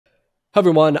Hi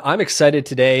everyone, I'm excited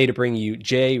today to bring you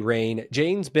Jay Rane.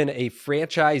 Jane's been a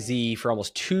franchisee for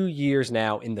almost 2 years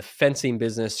now in the fencing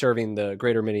business, serving the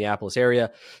greater Minneapolis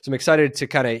area. So I'm excited to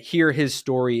kind of hear his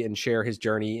story and share his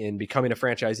journey in becoming a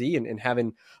franchisee and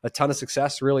having a ton of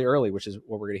success really early, which is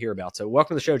what we're going to hear about. So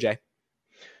welcome to the show, Jay.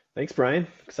 Thanks, Brian.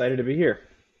 Excited to be here.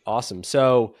 Awesome.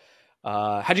 So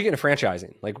how'd you get into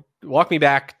franchising? Like walk me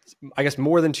back, I guess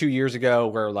more than 2 years ago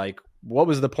where what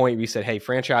was the point where you said, hey,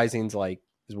 franchising's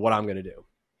is what I'm going to do?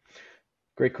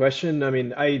 Great question.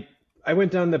 I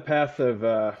went down the path of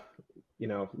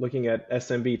looking at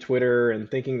SMB Twitter and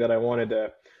thinking that I wanted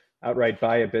to outright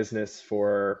buy a business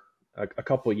for a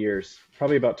couple years.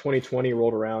 Probably about 2020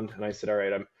 rolled around, and I said, "All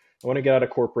right, I want to get out of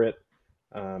corporate."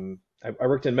 I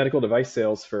worked in medical device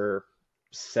sales for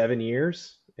 7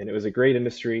 years, and it was a great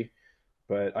industry.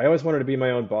 But I always wanted to be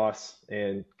my own boss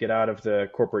and get out of the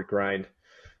corporate grind.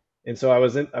 And so I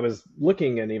was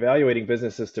looking and evaluating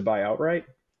businesses to buy outright,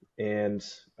 and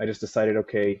I just decided,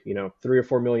 okay, 3 or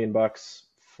 4 million bucks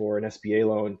for an SBA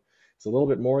loan. It's a little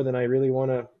bit more than I really want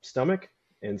to stomach,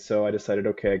 and so I decided,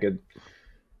 okay, I could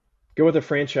go with a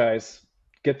franchise,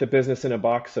 get the business in a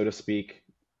box, so to speak,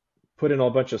 put in a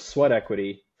bunch of sweat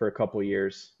equity for a couple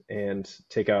years, and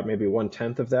take out maybe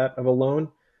 1/10 of that of a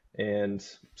loan. And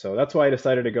so that's why I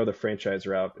decided to go the franchise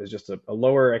route. Is just a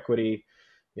lower equity,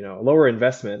 a lower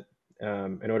investment,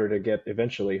 in order to get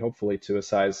eventually, hopefully, to a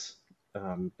size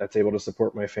that's able to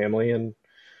support my family. And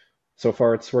so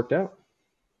far, it's worked out.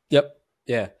 Yep.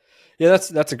 Yeah. Yeah.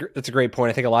 That's a great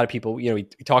point. I think a lot of people, we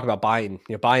talk about buying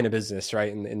a business,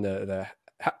 right? And in the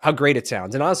how great it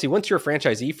sounds. And honestly, once you're a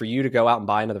franchisee, for you to go out and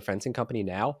buy another fencing company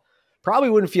now probably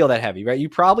wouldn't feel that heavy, right? You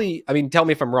probably, I mean, tell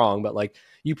me if I'm wrong, but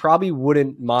you probably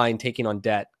wouldn't mind taking on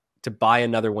debt to buy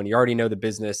another one. You already know the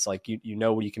business, you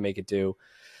know what you can make it do.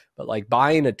 But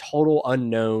buying a total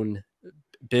unknown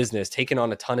business, taking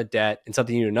on a ton of debt and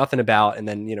something you know nothing about, and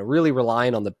then really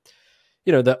relying on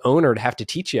the owner to have to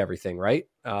teach you everything, right?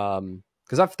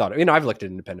 Because I've thought, I've looked at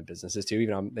independent businesses too,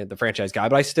 even I'm the franchise guy,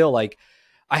 but I still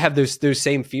I have those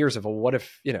same fears of, well, what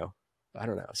if I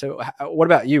don't know. So what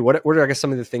about you? What are I guess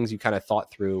some of the things you kind of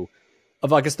thought through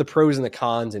of I guess the pros and the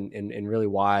cons and really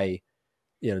why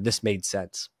this made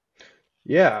sense?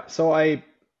 Yeah.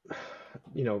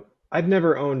 You know, I've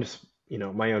never owned,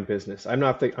 my own business. I'm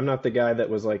not the guy that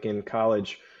was like in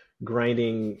college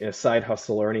grinding a side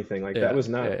hustle or anything like that. Yeah, Was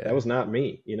yeah, not that yeah. was not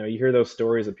me. You hear those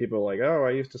stories of people like, oh,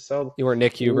 I used to sell. You weren't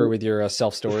Nick Huber l- with your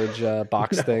self storage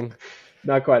box No, thing.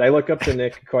 not quite. I look up to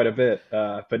Nick quite a bit,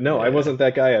 but no, I Yeah, wasn't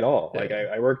that guy at all. Like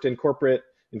yeah. I worked in corporate.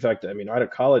 In fact, out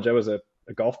of college, I was a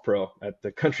golf pro at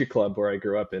the country club where I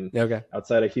grew up in, Okay.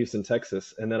 outside of Houston,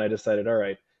 Texas. And then I decided, all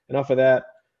right, enough of that.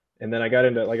 And then I got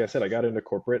into, like I said, I got into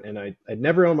corporate, and I'd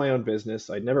never owned my own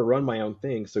business. I'd never run my own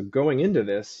thing. So going into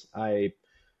this, I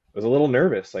was a little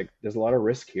nervous. Like, there's a lot of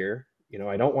risk here.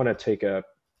 I don't want to take a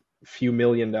few $1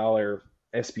 million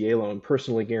SBA loan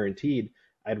personally guaranteed.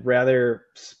 I'd rather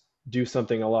do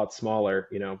something a lot smaller,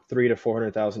 three to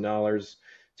 $400,000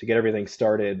 to get everything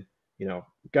started.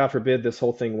 God forbid this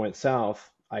whole thing went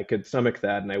south, I could stomach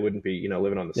that, and I wouldn't be,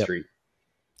 living on the Yep. street.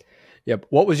 Yep.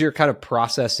 What was your kind of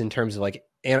process in terms of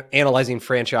analyzing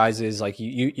franchises? Like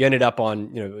you ended up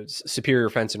on, Superior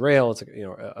Fence and Rail. It's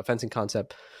a fencing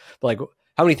concept. But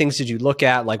how many things did you look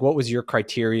at? What was your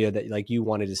criteria that you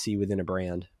wanted to see within a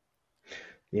brand?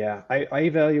 Yeah, I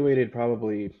evaluated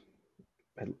probably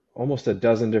almost a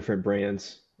dozen different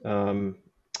brands.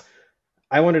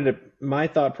 I wanted to, my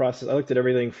thought process, I looked at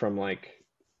everything from like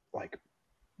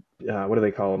what do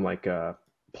they call them? Like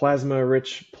plasma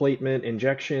rich platelet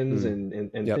injections Mm.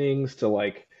 and Yep. things to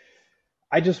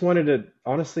I just wanted to,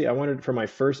 honestly, I wanted for my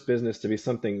first business to be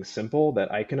something simple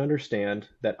that I can understand,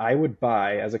 that I would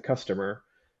buy as a customer,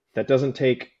 that doesn't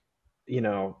take, you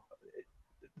know,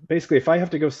 basically if I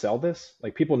have to go sell this,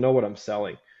 like people know what I'm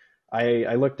selling.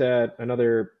 I looked at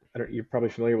another, you're probably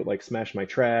familiar with like Smash My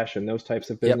Trash and those types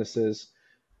of Yep. businesses.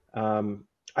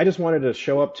 I just wanted to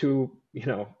show up to,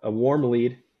 a warm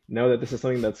lead, know that this is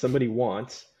something that somebody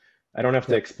wants. I don't have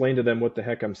to Yep. explain to them what the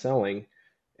heck I'm selling.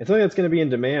 It's something that's going to be in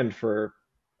demand for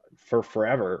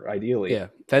forever, ideally. Yeah.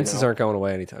 You Fences know, aren't going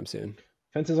away anytime soon.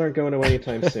 fences aren't going away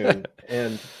anytime soon.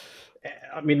 And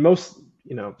I mean, most,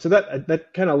 so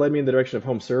that kind of led me in the direction of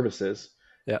home services.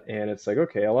 Yep. And it's like,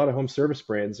 okay, a lot of home service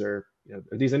brands are,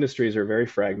 these industries are very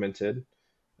fragmented.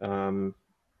 Um,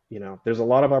 there's a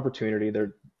lot of opportunity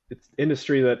there. It's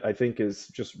industry that I think is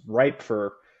just ripe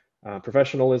for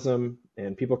professionalism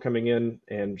and people coming in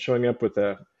and showing up with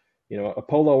a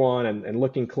polo on and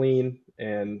looking clean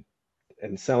and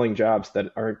selling jobs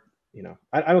that aren't,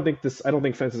 I don't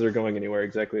think fences are going anywhere,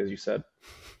 exactly as you said.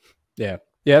 Yeah.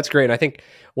 Yeah, that's great. And I think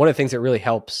one of the things that really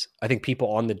helps, I think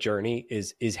people on the journey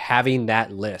is having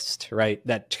that list, right?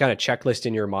 That kind of checklist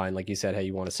in your mind. Like you said, hey,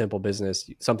 you want a simple business,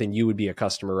 something you would be a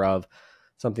customer of,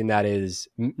 something that is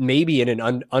maybe in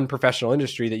an unprofessional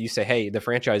industry that you say, hey, the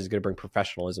franchise is going to bring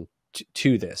professionalism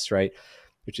to this, right?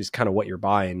 Which is kind of what you're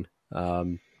buying.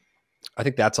 I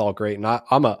think that's all great. And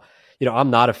I'm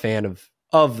not a fan of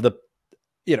the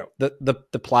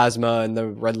the plasma and the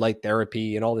red light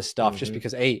therapy and all this stuff, just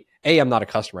because I'm not a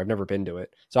customer. I've never been to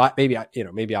it. So maybe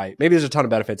there's a ton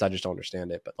of benefits. I just don't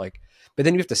understand it. But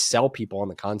then you have to sell people on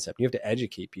the concept. You have to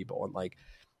educate people. And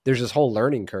there's this whole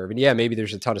learning curve. And yeah, maybe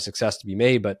there's a ton of success to be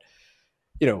made, but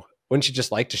wouldn't you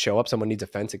just like to show up? Someone needs a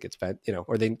fence, it gets fence,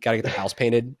 or they got to get the house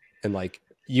painted, and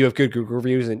you have good Google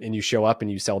reviews, and you show up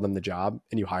and you sell them the job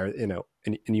and you hire,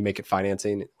 and you make it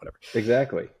financing, whatever.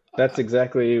 Exactly. That's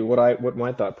exactly what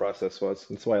my thought process was.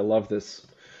 That's why I love this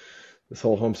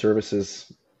whole home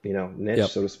services, niche, Yep.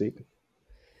 so to speak.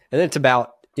 And then it's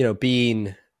about,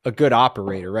 being a good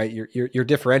operator, right? You're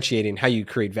differentiating how you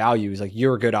create value. Is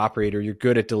you're a good operator. You're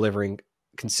good at delivering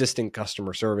consistent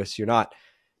customer service. You're not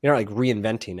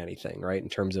reinventing anything, right? In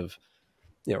terms of,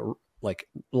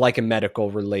 like a medical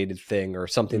related thing or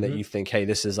something that you think, hey,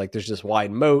 this is there's this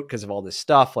wide moat because of all this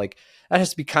stuff. That has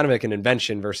to be kind of like an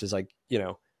invention versus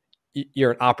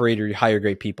you're an operator, you hire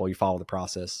great people, you follow the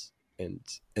process, and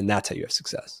that's how you have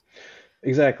success.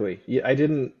 Exactly. Yeah, I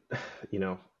didn't,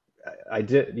 I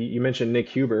did. You mentioned Nick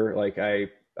Huber.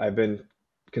 I've been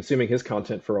consuming his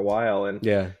content for a while, and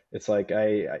Yeah. it's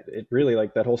it really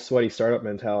that whole sweaty startup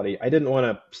mentality. I didn't want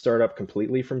to start up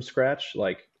completely from scratch,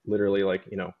 literally,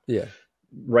 Yeah.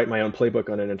 write my own playbook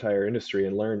on an entire industry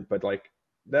and learn. But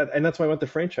that, and that's why I went the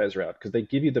franchise route, because they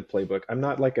give you the playbook. I'm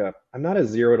not a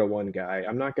 0 to 1 guy.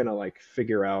 I'm not gonna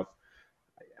figure out.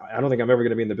 I don't think I'm ever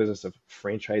gonna be in the business of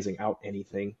franchising out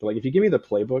anything. But if you give me the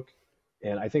playbook,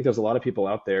 and I think there's a lot of people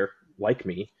out there like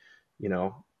me,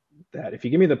 that if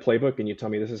you give me the playbook and you tell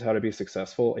me this is how to be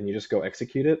successful and you just go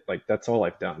execute it, that's all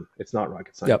I've done. It's not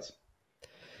rocket science.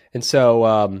 Yep. And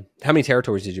so, how many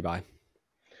territories did you buy?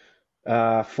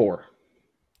 4.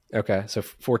 Okay. So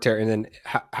 4 and then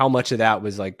how much of that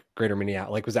was greater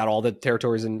Minneapolis? Was that all the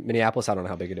territories in Minneapolis? I don't know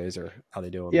how big it is or how they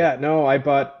do them. Yeah, no, I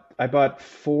bought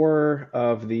 4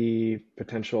 of the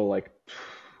potential,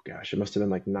 gosh, it must have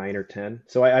been 9 or 10.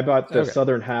 So I bought the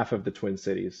southern half of the Twin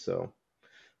Cities. So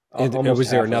and was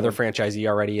there another franchisee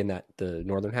already in the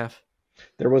northern half?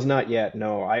 There was not yet.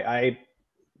 No, I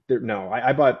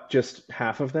bought just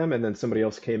half of them, and then somebody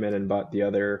else came in and bought the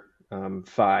other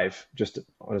 5, just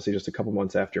honestly, just a couple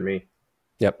months after me.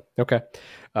 Yep. Okay.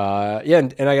 Yeah.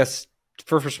 And I guess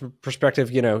for perspective,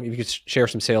 if you could share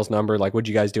some sales number, what did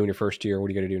you guys do in your first year? What are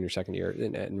you going to do in your second year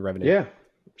in revenue? Yeah,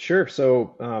 sure.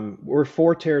 So we're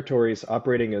 4 territories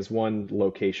operating as 1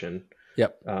 location.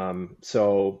 Yep.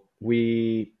 So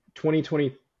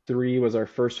 2023 was our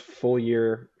first full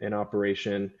year in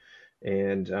operation.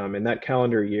 And in that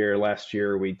calendar year, last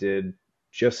year, we did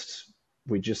just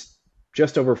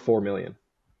over 4 million.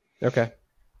 Okay.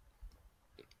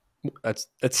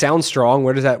 That sounds strong.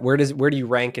 Where do you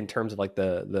rank in terms of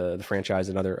the franchise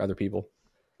and other people?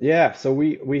 Yeah. So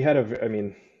we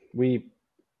had we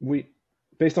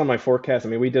based on my forecast,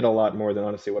 we did a lot more than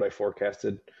honestly what I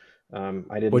forecasted. I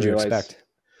didn't What'd you realize. expect?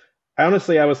 I was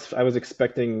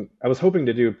expecting, I was hoping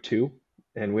to do 2,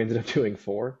 and we ended up doing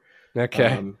 4.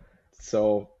 Okay.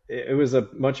 So it was a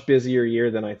much busier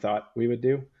year than I thought we would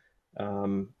do.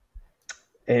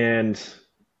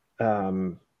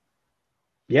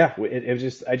 Yeah, it was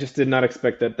just, I just did not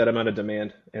expect that amount of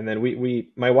demand. And then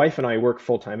my wife and I work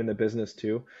full time in the business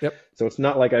too. Yep. So it's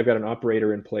not like I've got an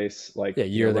operator in place,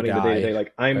 you're the running guy. the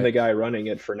day-to-day. I'm Right. the guy running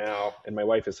it for now, and my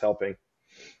wife is helping.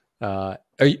 Are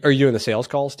you doing the sales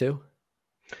calls too?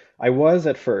 I was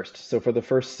at first. So for the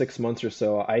first 6 months or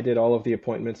so, I did all of the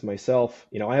appointments myself.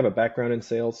 I have a background in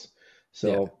sales.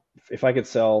 So if I could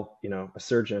sell, a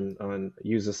surgeon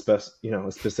use a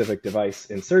specific device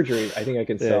in surgery, I think I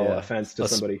can sell a fence to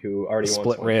somebody who already wants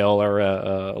split one. rail or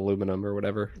aluminum or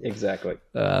whatever. Exactly.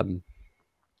 So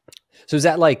is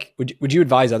that would you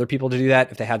advise other people to do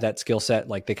that if they have that skill set?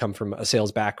 They come from a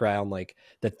sales background,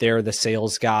 that they're the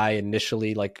sales guy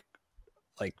initially,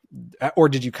 or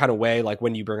did you kind of weigh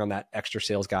when you bring on that extra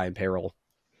sales guy in payroll?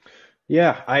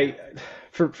 Yeah,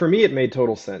 for me, it made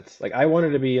total sense. I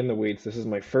wanted to be in the weeds. This is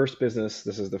my first business.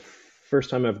 This is the first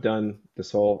time I've done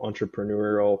this whole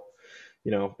entrepreneurial,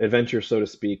 adventure, so to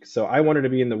speak. So I wanted to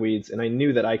be in the weeds, and I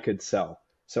knew that I could sell.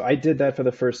 So I did that for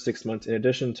the first 6 months, in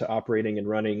addition to operating and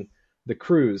running the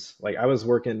crews. I was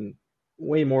working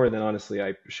way more than honestly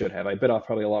I should have. I bit off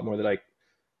probably a lot more that I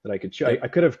could chew. I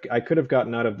could have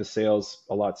gotten out of the sales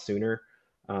a lot sooner.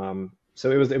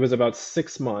 So it was about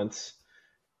 6 months,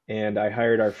 and I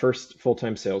hired our first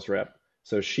full-time sales rep.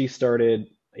 So she started,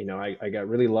 I got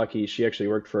really lucky. She actually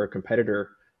worked for a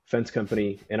competitor fence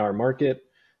company in our market.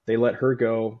 They let her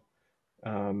go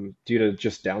due to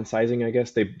just downsizing, I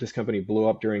guess. This company blew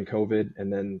up during COVID,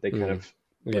 and then they kind Mm, of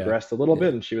yeah. regressed a little Yeah.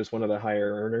 bit, and she was one of the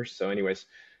higher earners. So, anyways,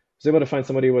 was able to find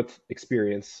somebody with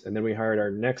experience, and then we hired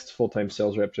our next full-time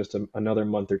sales rep just another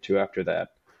month or two after that.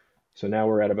 So now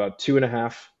we're at about two and a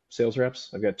half sales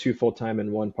reps. I've got two full-time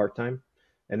and one part-time,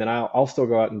 and then I'll still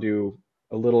go out and do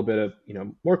a little bit of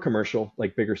more commercial,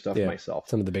 like bigger stuff Yeah. myself.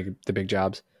 Some of the big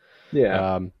jobs.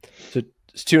 Yeah. Um, so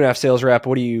it's 2.5 sales rep.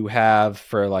 What do you have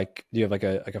for like, do you have like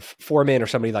a foreman or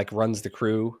somebody like runs the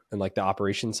crew and like the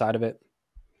operation side of it?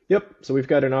 Yep. So we've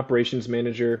got an operations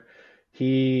manager.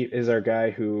 He is our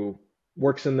guy who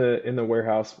works in the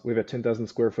warehouse. We have a 10,000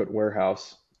 square foot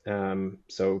warehouse.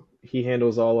 So he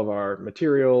handles all of our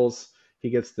materials. He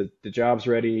gets the jobs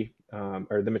ready,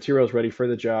 or the materials ready for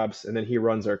the jobs, and then he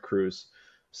runs our crews.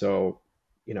 So,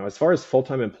 as far as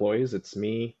full-time employees, it's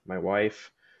me, my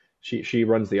wife. She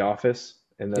runs the office,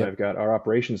 and then Yep. I've got our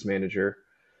operations manager,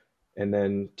 and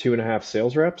then two and a half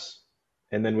sales reps,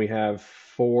 and then we have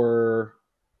four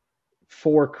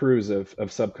crews of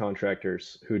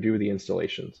subcontractors who do the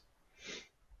installations.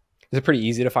 Is it pretty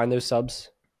easy to find those subs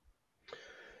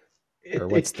or It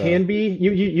what's the, can be.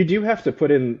 You do have to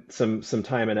put in some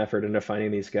time and effort into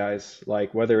finding these guys,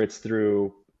 like whether it's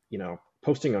through,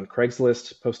 posting on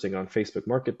Craigslist, posting on Facebook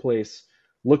Marketplace,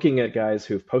 looking at guys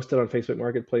who've posted on Facebook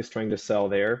Marketplace trying to sell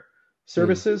their mm,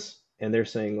 services, and they're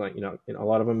saying like, a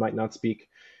lot of them might not speak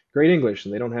great English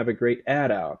and they don't have a great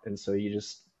ad out, and so you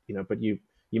just, but you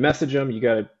message them, you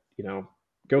got to,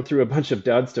 go through a bunch of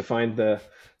duds to find the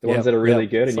ones that yep. are really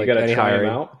Yep. good, It's and you got like to any try them hiring.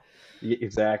 out. Yeah.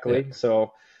 Exactly.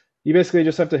 So you basically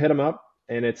just have to hit them up,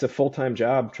 and it's a full-time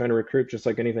job trying to recruit just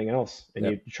like anything else. And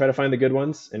you Yep. try to find the good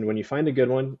ones, and when you find a good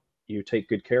one, you take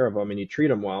good care of them and you treat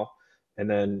them well. And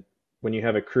then when you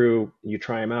have a crew, you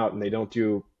try them out and they don't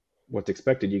do what's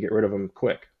expected, you get rid of them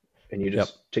quick, and you Yep.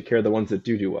 just take care of the ones that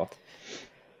do well.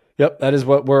 Yep, that is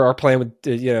what we're our plan with.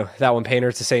 That one painter.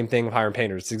 It's the same thing with hiring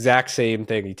painters. It's the exact same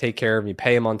thing. You take care of them, you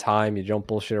pay them on time, you don't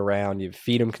bullshit around, you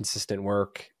feed them consistent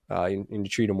work, and you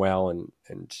treat them well, and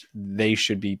they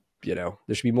should be. There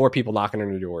should be more people knocking on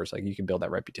your doors. Like you can build that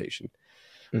reputation.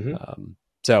 Hmm.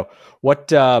 So, what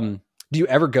do you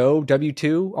ever go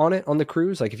W-2 on it on the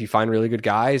cruise? Like if you find really good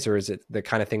guys, or is it the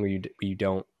kind of thing where you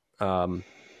don't? Um,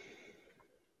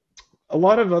 A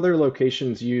lot of other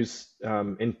locations use,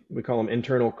 we call them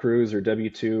internal crews or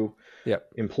W-2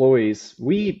 yep. employees.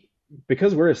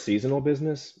 Because we're a seasonal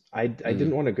business, I Mm,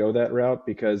 didn't want to go that route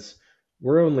because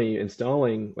we're only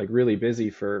installing like really busy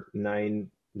for nine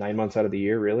months out of the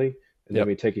year, really, and then yep.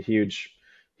 we take a huge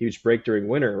break during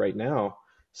winter right now.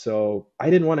 So I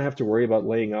didn't want to have to worry about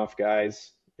laying off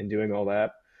guys and doing all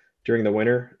that during the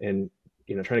winter, and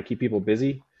trying to keep people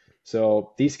busy.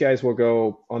 So these guys will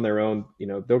go on their own.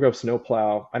 They'll go snow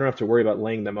plow. I don't have to worry about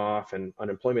laying them off and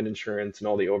unemployment insurance and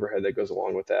all the overhead that goes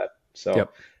along with that. So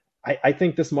Yep. I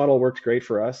think this model works great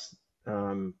for us.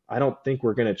 I don't think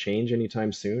we're going to change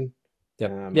anytime soon.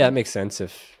 Yep. Yeah, it Um, makes sense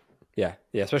if yeah,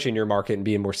 especially in your market and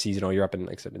being more seasonal. You're up in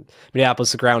like I said, in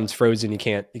Minneapolis, the ground's frozen. You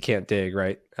can't dig,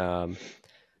 right? It's kind of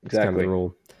the exactly.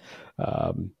 rule.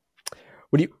 Um,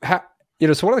 what do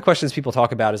you so one of the questions people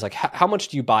talk about is like how much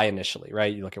do you buy initially,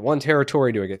 right? You look at one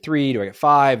territory, do I get three? Do I get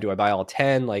five? Do I buy all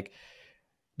 10? Like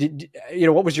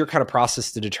what was your kind of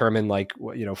process to determine like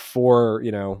four,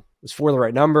 was four the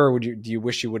right number? Do you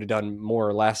wish you would have done more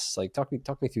or less? Like talk me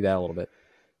through that a little bit.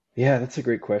 Yeah, that's a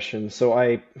great question. So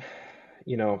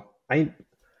you know, I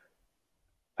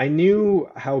I knew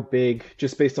how big,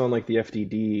 just based on like the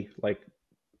FDD, like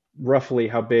roughly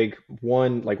how big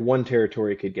one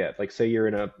territory could get. Like say you're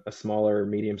in a smaller,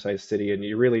 medium-sized city and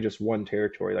you're really just one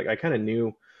territory. Like I kind of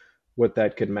knew what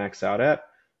that could max out at.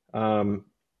 Um,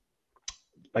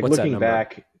 like What's that looking number?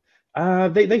 back,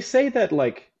 they say that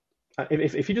like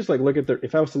if you just like look at the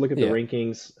if I was to look at the Yeah.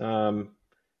 rankings,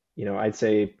 I'd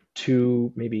say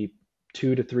maybe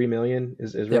 2 to 3 million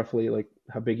is Yep. roughly like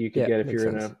how big you could Yeah. get if Makes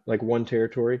you're in sense. a like one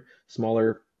territory,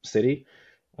 smaller city.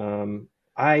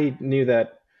 I knew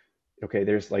that okay,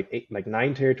 there's like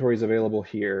nine territories available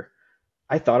here.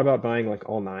 I thought about buying like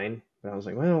all nine, but I was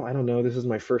like, well, I don't know. This is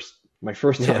my first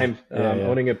Yeah. time Yeah. Yeah.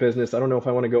 owning a business. I don't know if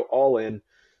I want to go all in.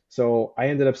 So I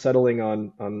ended up settling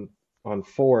on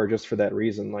four just for that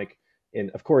reason. Like,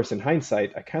 of course, in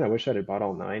hindsight, I kind of wish I'd have bought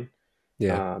all nine.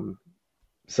 Yeah. Um,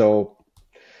 so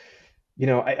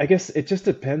I guess it just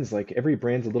depends. Like every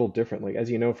brand's a little different. Like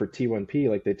as you know, for T1P,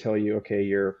 like they tell you, okay,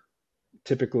 you're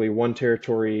typically one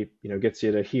territory, gets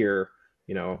you to here.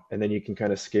 and then you can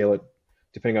kind of scale it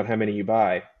depending on how many you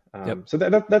buy. Yep. So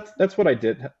that's what I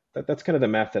did. That's kind of the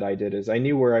math that I did is I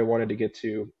knew where I wanted to get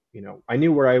to. I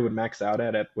knew where I would max out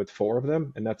at with four of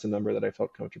them, and that's a number that I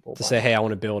felt comfortable To buying. say, hey, I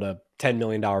want to build a $10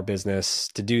 million business.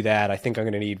 To do that, I think I'm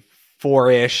going to need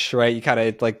four-ish, right? You kind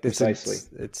of like this. Precisely.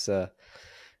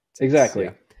 Exactly.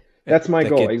 Yeah. That's my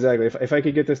goal. Get, Exactly. If I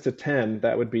could get this to 10,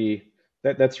 that would be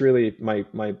that's really my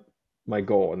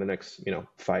goal in the next,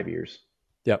 5 years.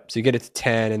 yep. So you get it to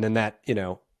 10, and then that,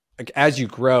 like as you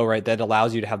grow, right, that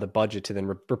allows you to have the budget to then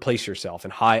replace yourself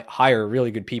and hire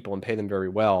really good people and pay them very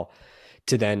well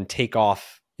to then take on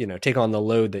the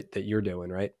load that you're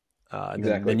doing, right? And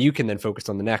Exactly. then you can then focus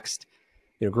on the next,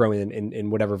 growing in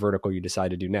whatever vertical you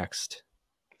decide to do next.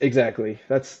 Exactly.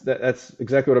 That's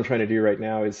exactly what I'm trying to do right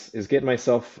now is get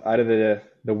myself out of the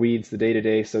weeds, the day to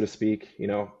day, so to speak.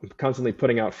 I'm constantly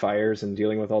putting out fires and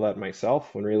dealing with all that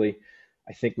myself when really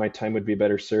I think my time would be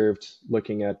better served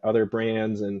looking at other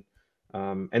brands and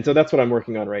so that's what I'm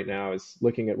working on right now is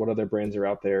looking at what other brands are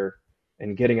out there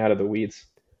and getting out of the weeds.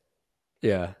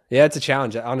 Yeah. Yeah. It's a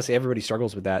challenge. Honestly, everybody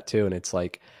struggles with that too. And it's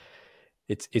like,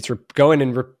 it's going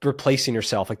and replacing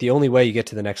yourself. Like the only way you get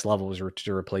to the next level is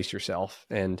to replace yourself.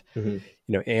 And, Hmm.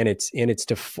 and it's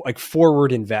to like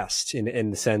forward invest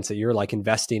in the sense that you're like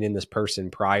investing in this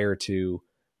person prior to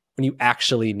when you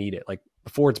actually need it. Like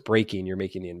before it's breaking, you're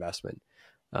making the investment.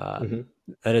 Hmm.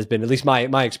 That has been at least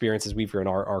my experience as we've grown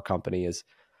our company is,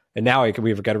 and now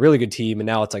we've got a really good team. And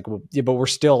now it's like, well, yeah, but we're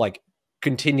still like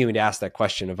continuing to ask that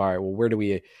question of, all right, well, where do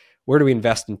we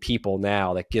invest in people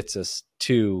now that gets us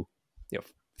to,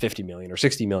 50 million or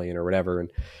 60 million or whatever.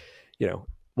 And,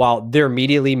 while there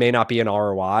immediately may not be an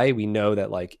ROI, we know that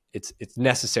like it's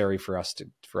necessary for us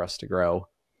to grow.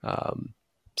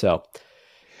 So,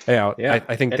 Yeah.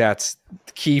 I think that's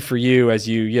key for you as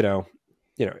you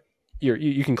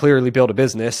can clearly build a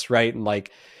business, right? And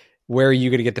like, where are you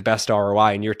going to get the best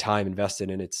ROI in your time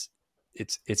invested? And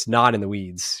it's not in the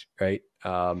weeds, right? It's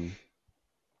going to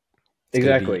be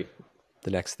Exactly.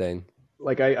 the next thing.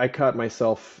 Like I caught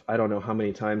myself, I don't know how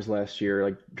many times last year,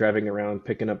 like driving around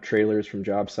picking up trailers from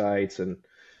job sites and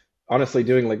honestly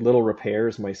doing like little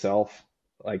repairs myself,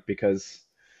 like because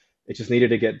it just needed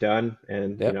to get done.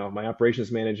 And, Yep. my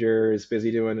operations manager is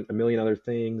busy doing a million other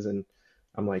things. And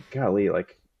I'm like, golly,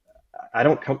 like I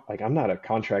don't come, like I'm not a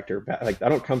contractor, like I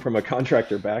don't come from a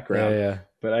contractor Yeah. background, Yeah.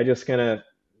 but you just kind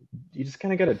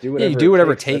of got to do Yeah. You whatever do it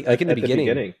whatever it takes takes, like in the at the beginning.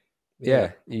 beginning.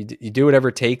 Yeah, Yeah. You do whatever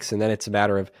it takes. And then it's a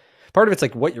matter of part of it's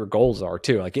like what your goals are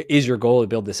too. Like, is your goal to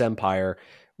build this empire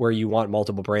where you want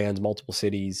multiple brands, multiple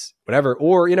cities, whatever?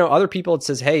 Or, other people, it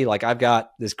says, hey, like I've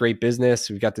got this great business.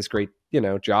 We've got this great,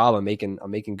 job. I'm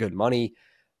making good money.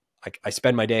 Like I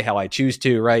spend my day how I choose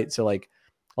to. Right. So like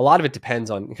a lot of it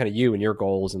depends on kind of you and your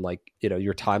goals and like,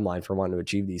 your timeline for wanting to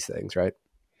achieve these things. Right.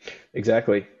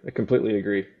 exactly. I completely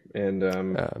agree. And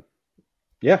Uh,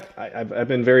 yeah, I've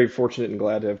been very fortunate and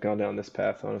glad to have gone down this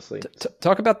path, honestly.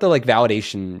 talk about the like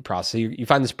validation process. You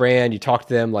find this brand, you talk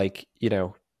to them, like,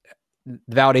 the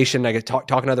validation, like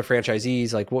talking to other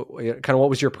franchisees, like what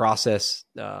was your process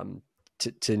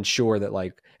to ensure that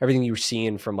like everything you were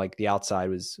seeing from like the outside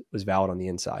was valid on the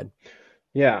inside?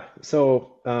 Yeah,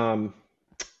 so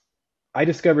I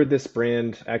discovered this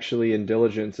brand actually in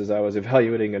diligence as I was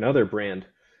evaluating another brand.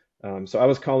 So I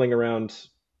was calling around,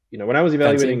 when I was Fencing,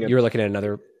 evaluating you were looking at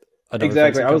another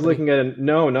exactly, fencing I was company. looking at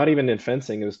no, not even in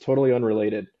fencing. It was totally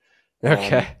unrelated. Um,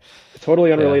 Okay. totally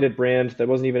Yeah. unrelated brand that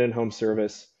wasn't even in home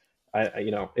service.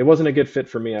 It wasn't a good fit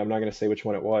for me. I'm not going to say which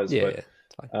one it was, Yeah. but Yeah.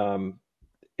 It's fine. um,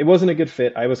 it wasn't a good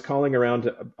fit. I was calling around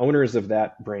to owners of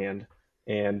that brand,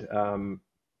 and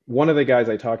one of the guys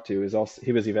I talked to is also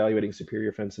he was evaluating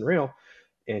Superior Fence and Rail,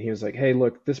 and he was like, "Hey,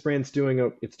 look, this brand's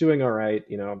it's doing all right,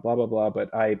 blah blah blah,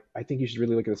 but I think you should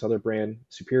really look at this other brand,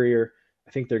 Superior.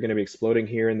 I think they're going to be exploding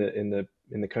here in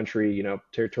the country.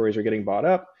 Territories are getting bought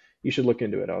up. You should look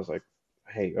into it." I was like,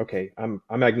 "Hey, okay, I'm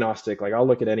agnostic. Like I'll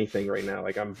look at anything right now.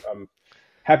 Like I'm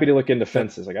happy to look into Yep.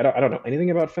 fences. Like I don't know anything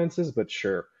about fences, but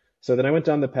sure." So then I went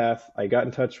down the path. I got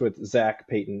in touch with Zach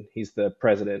Payton. He's the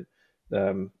president,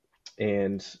 um,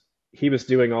 and he was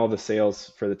doing all the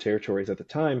sales for the territories at the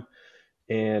time.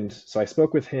 And so I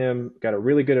spoke with him, got a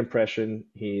really good impression.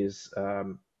 He's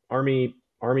army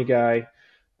guy.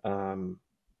 Um,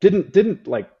 didn't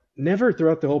like never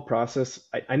throughout the whole process.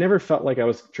 I never felt like I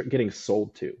was getting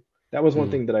sold to. That was one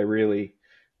Mm. thing that I really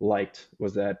liked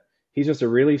was that he's just a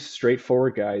really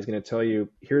straightforward guy. He's going to tell you,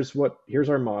 here's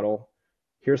our model,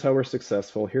 here's how we're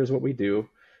successful, here's what we do.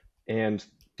 And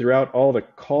throughout all the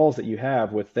calls that you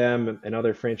have with them and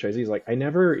other franchisees, like I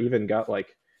never even got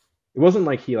like it wasn't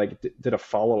like he like did a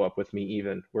follow up with me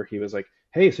even where he was like,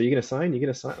 hey, so you gonna sign? You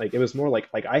gonna sign? Like it was more like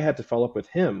I had to follow up with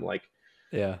him. Like,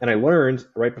 Yeah. and I learned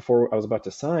right before I was about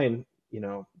to sign,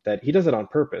 that he does it on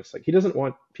purpose. Like he doesn't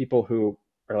want people who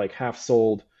are like half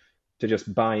sold to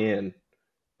just buy in.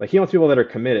 Like he wants people that are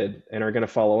committed and are going to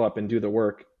follow up and do the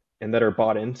work and that are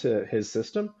bought into his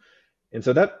system. And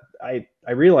so that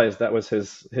I realized that was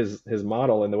his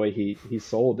model and the way he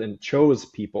sold and chose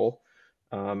people.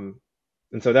 Um,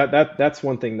 and so that's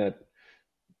one thing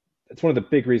that's one of the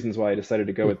big reasons why I decided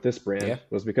to go Hmm. with this Yeah. brand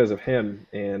was because of him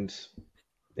and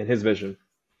his vision.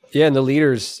 Yeah. And the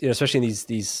leaders, especially in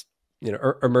these,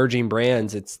 emerging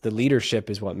brands, it's the leadership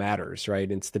is what matters,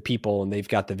 right? It's the people and they've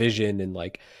got the vision and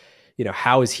like,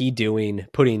 how is he doing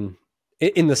putting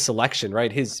in the selection,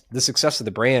 right? The success of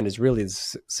the brand is really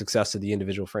the success of the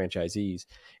individual franchisees.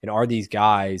 And are these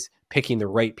guys picking the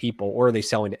right people or are they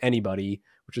selling to anybody,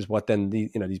 which is what then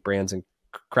these brands and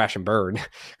crash and burn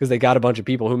because they got a bunch of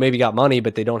people who maybe got money,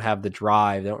 but they don't have the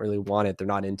drive. They don't really want it. They're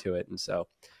not into it. And so,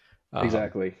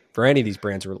 Exactly. for any of these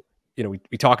brands,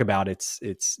 we talk about it's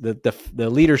the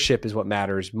leadership is what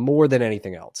matters more than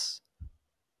anything else.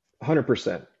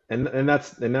 100%. And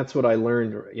that's what I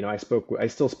learned. I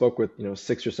still spoke with,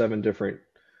 6 or 7 different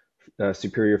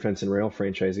Superior Fence and Rail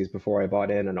franchisees before I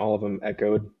bought in, and all of them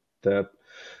echoed the,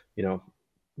 you know,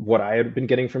 what I had been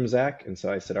getting from Zach. And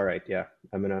so I said, all right, yeah,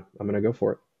 I'm gonna go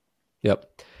for it.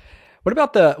 Yep. What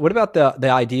about the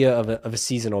idea of a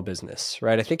seasonal business,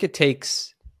 right? I think it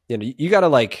takes, you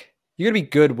gotta be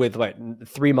good with like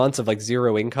 3 months of like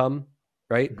zero income,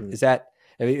 right? Mhm. Is that,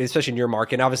 I mean, especially in your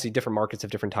market, and obviously different markets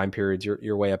have different time periods.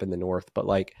 You're way up in the north, but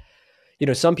like,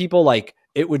 some people like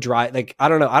it would drive, like, I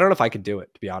don't know if I could do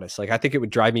it, to be honest. Like, I think it would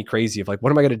drive me crazy of like,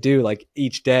 what am I going to do like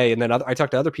each day? And then I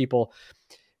talk to other people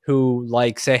who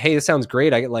like say, hey, this sounds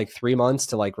great. I get like 3 months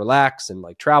to like relax and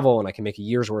like travel and I can make a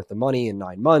year's worth of money in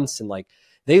 9 months. And like,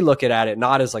 they look at it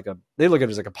not as like they look at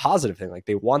it as like a positive thing. Like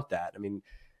they want that. I mean,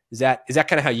 is that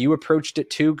kind of how you approached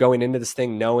it too, going into this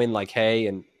thing, knowing like, hey,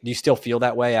 and do you still feel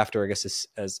that way after, I guess,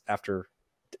 as after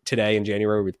today in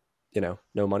January with, no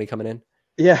money coming in?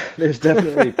 Yeah, there's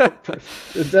definitely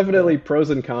Yeah. pros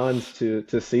and cons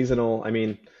to seasonal. I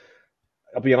mean,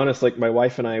 I'll be honest, like my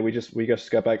wife and I, we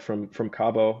just got back from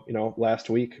Cabo, last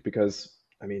week because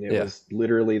I mean it Yeah. was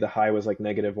literally the high was like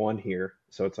 -1 here.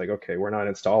 So it's like, okay, we're not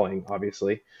installing,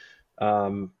 obviously.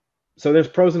 Um, so there's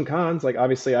pros and cons. Like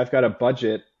obviously I've got a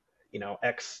budget,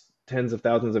 X tens of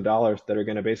thousands of dollars that are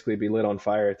going to basically be lit on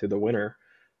fire through the winter,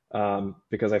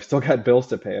 because I've still got bills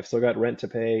to pay. I've still got rent to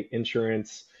pay,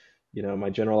 insurance, my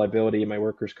general liability, my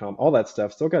workers' comp, all that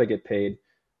stuff. Still got to get paid.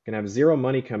 Gonna have zero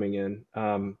money coming in.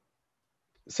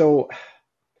 So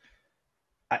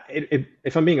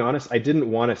if I'm being honest, I didn't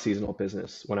want a seasonal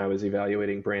business when I was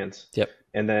evaluating brands. Yep.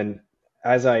 And then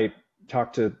as I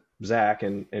talked to Zach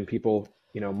and people,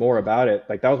 more about it,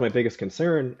 like that was my biggest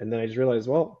concern. And then I just realized,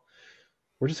 well,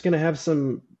 we're just gonna have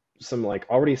some like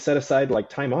already set aside like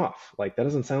time off. Like that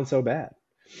doesn't sound so bad.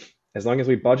 As long as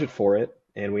we budget for it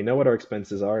and we know what our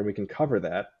expenses are and we can cover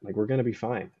that, like we're gonna be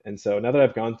fine. And so now that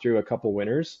I've gone through a couple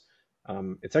winters,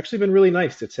 it's actually been really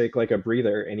nice to take like a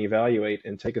breather and evaluate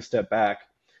and take a step back.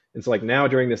 And so like now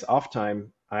during this off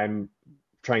time, I'm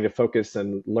trying to focus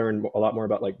and learn a lot more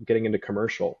about like getting into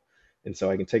commercial. And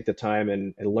so I can take the time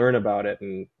and learn about it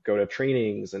and go to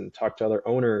trainings and talk to other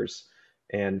owners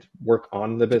and work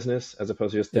on the business as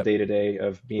opposed to just the Yep. day to day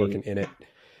of Working being in it.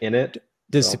 in it.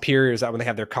 Does So Superior, is that when they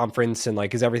have their conference and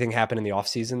like, is everything happen in the off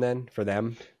season then for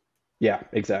them? yeah,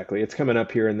 exactly. It's coming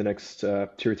up here in the next 2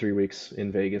 or 3 weeks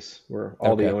in Vegas, where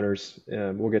all the Okay. owners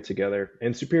will get together.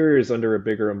 And Superior is under a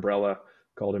bigger umbrella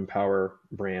called Empower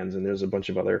Brands, and there's a bunch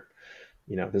of other,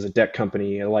 there's a deck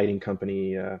company, a lighting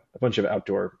company, a bunch of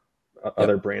outdoor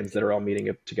other Yep. brands that are all meeting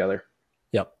up together.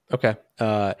 Yep. Okay.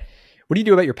 What do you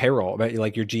do about your payroll, about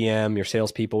like your GM, your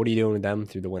salespeople? What are you doing with them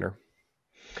through the winter?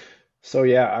 So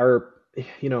yeah,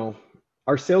 you know,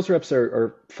 our sales reps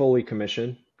are fully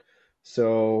commission.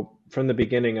 So from the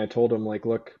beginning, I told them like,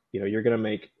 look, you're gonna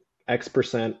make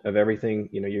X% of everything.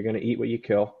 You're gonna eat what you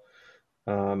kill.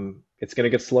 It's going to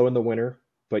get slow in the winter,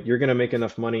 but you're going to make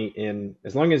enough money in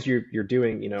as long as you're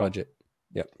doing, Budget.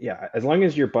 Yep. yeah, as long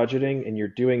as you're budgeting and you're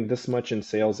doing this much in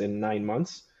sales in 9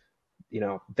 months,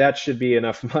 that should be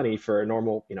enough money for a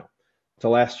normal, to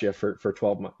last you for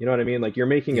 12 months. You know what I mean? Like you're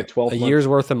making a Yep. A 12-month year's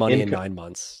worth of money in income. 9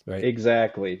 months, right?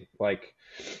 Exactly. Like,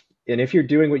 and if you're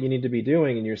doing what you need to be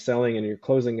doing and you're selling and you're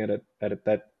closing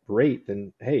that rate,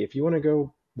 then hey, if you want to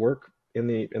go work in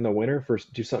the winter for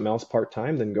do something else part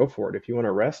time, then go for it. If you want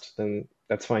to rest, then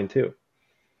that's fine too.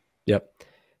 Yep.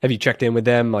 Have you checked in with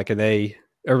them? Like,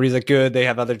 everybody's like good. They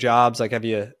have other jobs. Like, I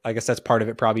guess that's part of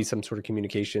it, probably some sort of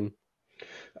communication.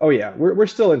 Oh yeah, we're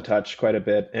still in touch quite a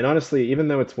bit. And honestly, even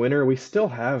though it's winter, we still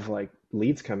have like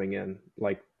leads coming in.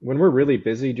 Like when we're really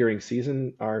busy during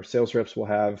season, our sales reps will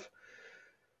have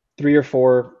 3 or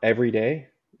 4 every day,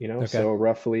 Okay. so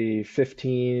roughly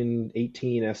 15,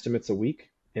 18 estimates a week.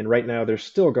 And right now they're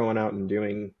still going out and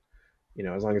doing,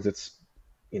 as long as it's,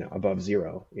 above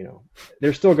zero,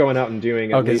 they're still going out and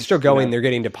doing at Okay, they're still least, going. They're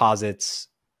getting deposits.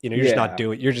 You're just not yeah,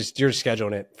 doing. You're just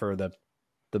scheduling it for the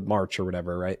March or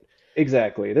whatever, right?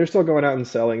 exactly. They're still going out and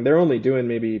selling. They're only doing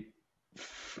maybe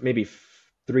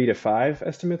 3 to 5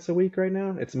 estimates a week right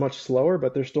now. It's much slower,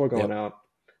 but they're still going Yep. out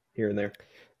here and there.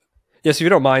 Yeah. So if you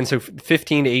don't mind, so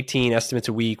 15 to 18 estimates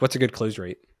a week. What's a good close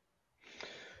rate?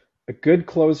 A good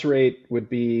close rate would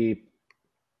be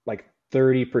like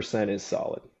 30% is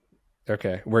solid.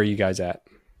 Okay. Where are you guys at?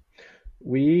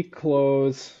 We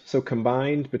close, so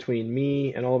combined between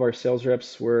me and all of our sales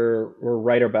reps, we're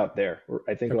right about there.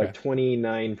 I think Okay. like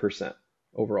 29%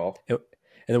 overall. And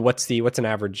then what's an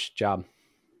average job?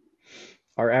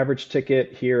 Our average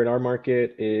ticket here in our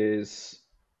market is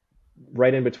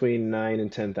right in between 9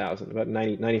 and 10,000, about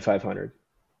 9,500.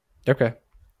 Okay.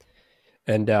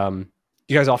 And do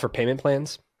you guys offer payment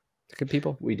plans to good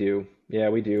people? We do. Yeah,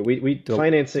 we do. We Do a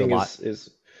financing lot is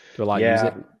do a lot use yeah,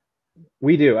 it?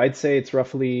 we do. I'd say it's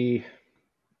roughly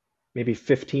maybe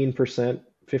 15%,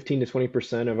 15 to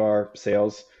 20% of our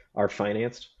sales are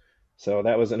financed. So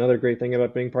that was another great thing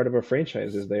about being part of a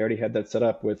franchise is they already had that set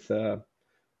up with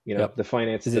Yep. the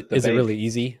finance Is it that the is it really bank.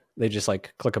 easy? They just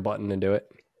like click a button and do it.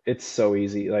 It's so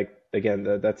easy. Like again,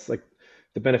 that's like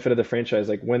the benefit of the franchise.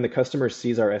 Like when the customer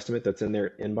sees our estimate that's in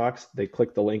their inbox, they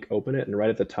click the link, open it, and right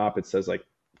at the top it says like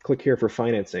click here for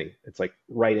financing. It's like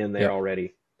right in there Yep.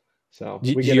 already. So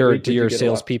Do, we do get it. your We do do your get a lot.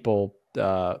 salespeople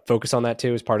focus on that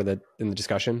too as part of the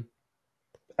discussion?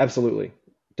 Absolutely. Yep.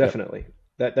 Definitely.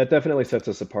 That definitely sets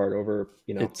us apart over,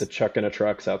 the It's chuck and a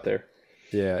trucks out there.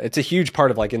 Yeah, it's a huge part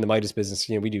of like in the Midas business.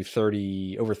 We do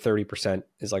over 30%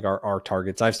 is like our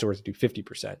targets. I have stores that do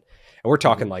 50%. And we're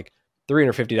talking Hmm. like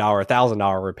 $350,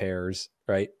 $1,000 repairs,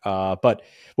 right? But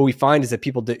what we find is that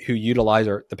people who utilize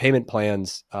the payment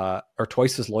plans are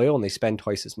twice as loyal and they spend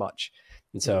twice as much.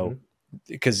 And Hmm. so,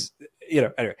 because,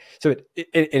 anyway, so and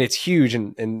it's huge.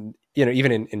 And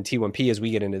even in T1P, as we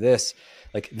get into this,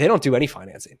 like they don't do any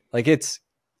financing. Like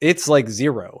it's like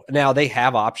zero. Now they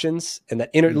have options, and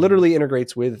that Hmm. literally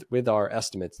integrates with our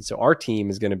estimates. And so our team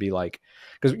is going to be like,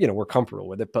 because we're comfortable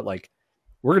with it, but like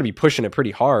we're going to be pushing it pretty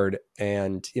hard.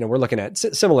 And we're looking at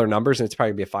similar numbers, and it's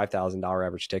probably be a $5,000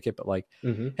 average ticket. But like,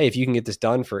 Hmm. hey, if you can get this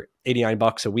done for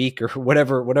 $89 a week or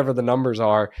whatever the numbers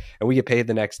are, and we get paid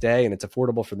the next day, and it's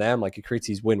affordable for them, like it creates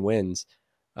these win-wins.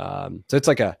 So it's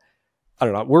like I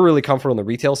don't know. We're really comfortable in the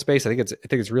retail space. I think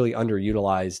it's really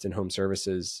underutilized in home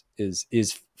services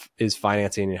is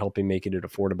financing and helping making it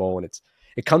affordable. And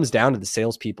it comes down to the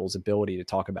salespeople's ability to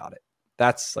talk about it.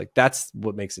 That's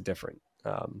what makes it different.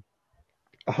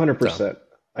 A hundred So percent.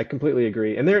 I completely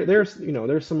agree. And there's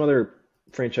some other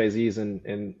franchisees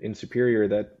in Superior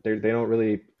that they don't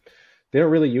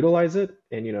really utilize it.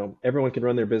 And everyone can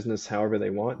run their business however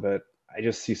they want, but I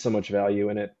just see so much value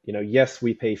in it. Yes,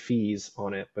 we pay fees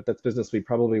on it, but that's business we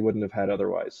probably wouldn't have had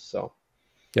otherwise. So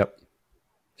yep,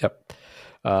 yep.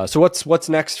 So what's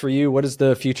next for you? What does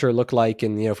the future look like?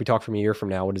 And if we talk from a year from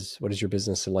now, what does your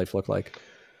business and life look like?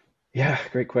 yeah,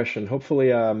 great question.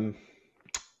 Hopefully, I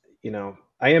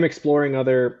am exploring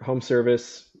other home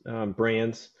service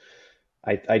brands.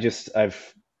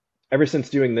 I've ever since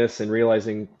doing this and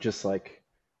realizing just like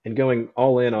and going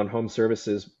all in on home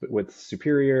services with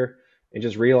Superior and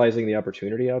just realizing the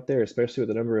opportunity out there, especially with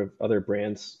the number of other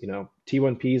brands,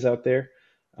 T1Ps out there.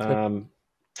 Yep. Um,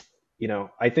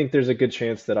 I think there's a good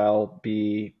chance that I'll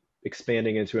be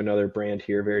expanding into another brand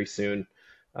here very soon,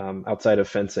 outside of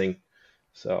fencing.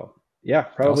 So yeah,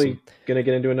 Awesome. probably gonna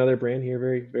get into another brand here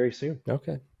very, very soon.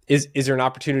 Okay. Is there an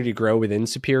opportunity to grow within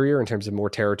Superior in terms of more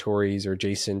territories or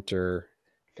adjacent, or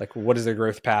like what is the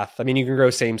growth path? I mean, you can grow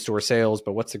same store sales,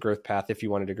 but what's the growth path if you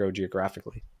wanted to grow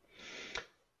geographically?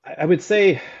 I would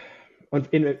say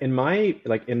in my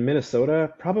like in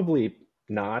Minnesota, probably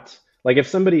not. Like if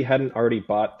somebody hadn't already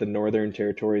bought the northern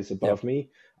territories above Yep. me,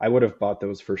 I would have bought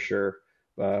those for sure.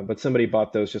 But somebody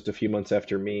bought those just a few months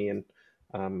after me,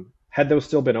 and had those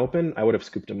still been open, I would have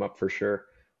scooped them up for sure.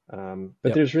 But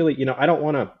Yep. there's really, I don't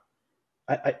want to.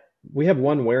 I we have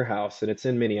one warehouse and it's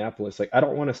in Minneapolis. Like I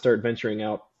don't want to start venturing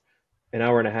out an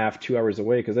hour and a half, 2 hours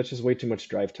away because that's just way too much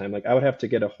drive time. Like I would have to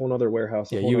get a whole nother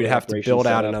warehouse, a Yeah. whole You would nother have to operation build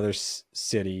set out up. another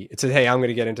city. It says, hey, I'm going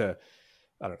to get into,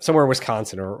 I don't know, somewhere in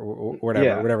Wisconsin or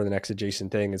Yeah, whatever the next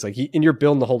adjacent thing is like, and you're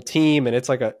building the whole team and it's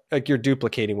like you're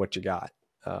duplicating what you got.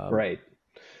 Um, right.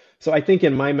 So I think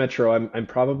in my metro, I'm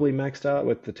probably maxed out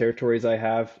with the territories I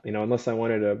have, unless I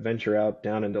wanted to venture out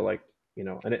down into like,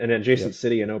 an adjacent Yep.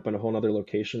 city and open a whole other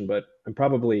location. But I'm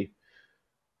probably,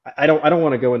 I don't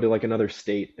want to go into like another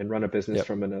state and run a business Yep.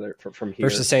 from from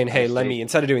Versus here saying, out hey, of state.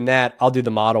 instead of doing that, I'll do the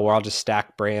model where I'll just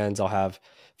stack brands. I'll have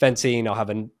fencing, I'll have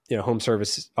home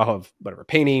service, I'll have whatever,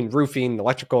 painting, roofing,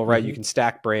 electrical, right? You Hmm. can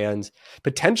stack brands,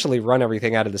 potentially run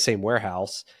everything out of the same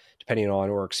warehouse, depending on,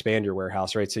 or expand your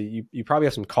warehouse, right? So you probably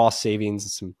have some cost savings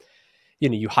and some,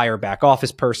 you hire a back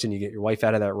office person, you get your wife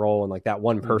out of that role, and like that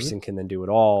one Hmm. person can then do it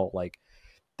all. Like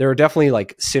there are definitely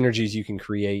like synergies you can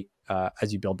create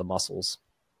as you build the muscles.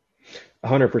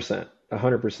 100%,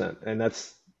 100%. And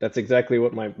that's exactly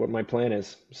what my plan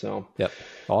is. So Yep.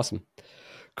 Awesome.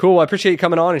 Cool. I appreciate you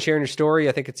coming on and sharing your story.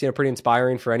 I think it's, pretty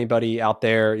inspiring for anybody out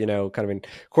there, kind of in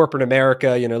corporate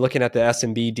America, looking at the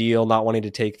SMB deal, not wanting to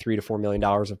take $3 to $4 million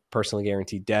of personally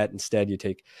guaranteed debt. Instead, you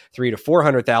take $300,000 to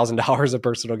 $400,000 of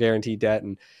personal guaranteed debt.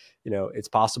 And, it's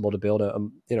possible to build a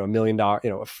 $1 million, a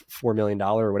 $4 million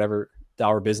or whatever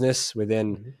dollar business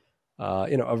within,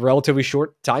 mhm. a relatively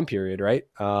short time period. Right.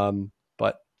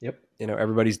 But Yep.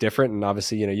 everybody's different. And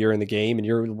obviously, you're in the game and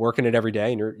you're working it every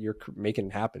day and you're making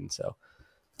it happen. So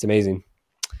it's amazing.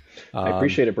 I Um,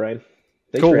 appreciate it, Brian.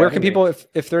 Thanks cool. for Where can having me. people,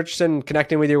 if they're interested in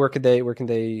connecting with you, where can they,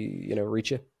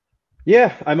 reach you?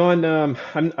 Yeah, I'm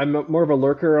more of a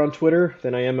lurker on Twitter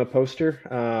than I am a poster.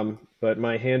 But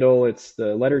my handle, it's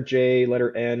the letter J,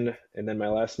 letter N, and then my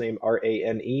last name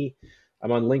Rane.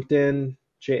 I'm on LinkedIn,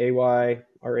 JayRane.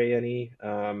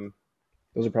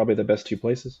 Those are probably the best two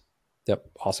places. Yep.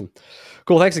 Awesome.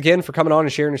 Cool. Thanks again for coming on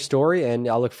and sharing your story. And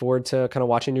I'll look forward to kind of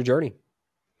watching your journey.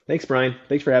 Thanks, Brian.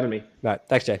 Thanks for having me. All right.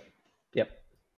 Thanks, Jay.